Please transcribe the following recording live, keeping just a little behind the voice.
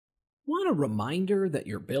Want a reminder that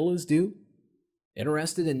your bill is due?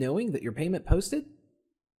 Interested in knowing that your payment posted?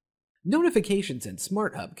 Notifications in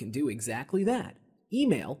SmartHub can do exactly that.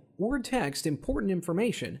 Email or text important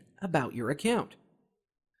information about your account.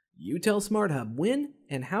 You tell SmartHub when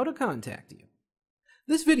and how to contact you.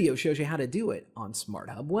 This video shows you how to do it on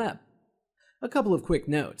SmartHub Web. A couple of quick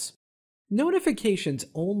notes. Notifications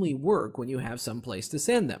only work when you have some place to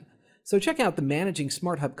send them, so check out the Managing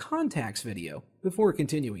SmartHub Contacts video before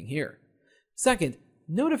continuing here. Second,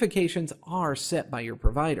 notifications are set by your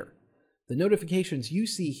provider. The notifications you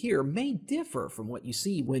see here may differ from what you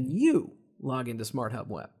see when you log into SmartHub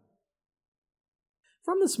Web.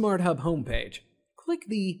 From the SmartHub homepage, click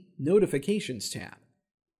the Notifications tab.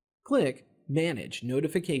 Click Manage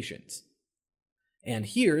Notifications. And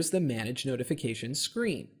here's the Manage Notifications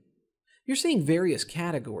screen. You're seeing various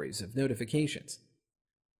categories of notifications.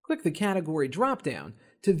 Click the category drop-down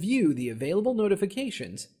to view the available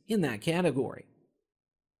notifications in that category.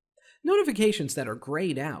 Notifications that are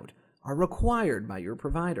grayed out are required by your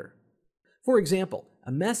provider. For example,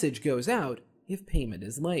 a message goes out if payment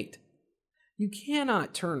is late. You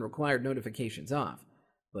cannot turn required notifications off,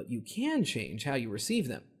 but you can change how you receive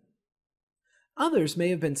them. Others may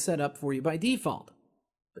have been set up for you by default,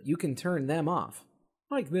 but you can turn them off,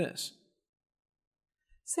 like this.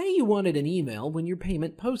 Say you wanted an email when your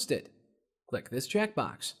payment posted. Click this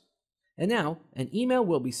checkbox. And now, an email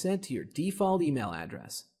will be sent to your default email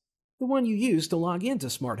address, the one you use to log into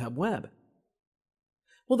SmartHub Web.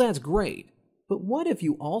 Well, that's great, but what if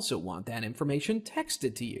you also want that information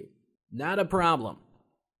texted to you? Not a problem.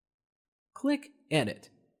 Click Edit.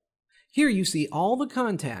 Here you see all the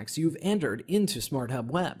contacts you've entered into SmartHub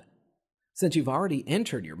Web. Since you've already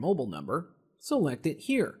entered your mobile number, select it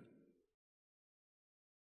here.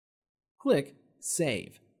 Click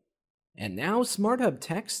Save. And now SmartHub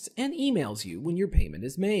texts and emails you when your payment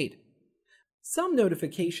is made. Some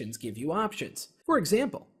notifications give you options. For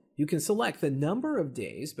example, you can select the number of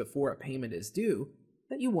days before a payment is due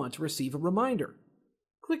that you want to receive a reminder.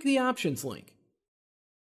 Click the Options link.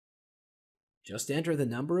 Just enter the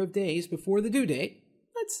number of days before the due date,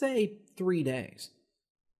 let's say 3 days,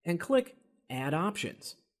 and click Add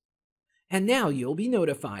Options. And now you'll be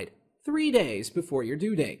notified 3 days before your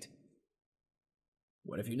due date.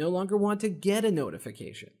 What if you no longer want to get a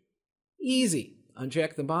notification? Easy,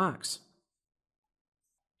 uncheck the box.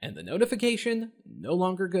 And the notification no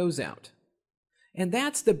longer goes out. And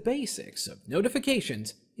that's the basics of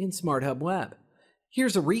notifications in SmartHub Web.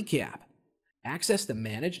 Here's a recap. Access the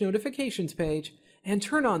Manage Notifications page and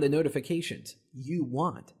turn on the notifications you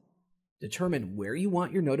want. Determine where you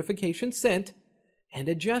want your notifications sent and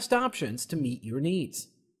adjust options to meet your needs.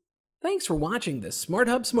 Thanks for watching this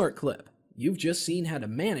SmartHub Smart Clip. You've just seen how to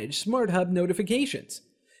manage SmartHub notifications.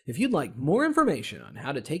 If you'd like more information on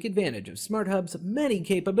how to take advantage of SmartHub's many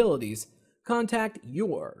capabilities, contact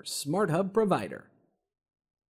your SmartHub provider.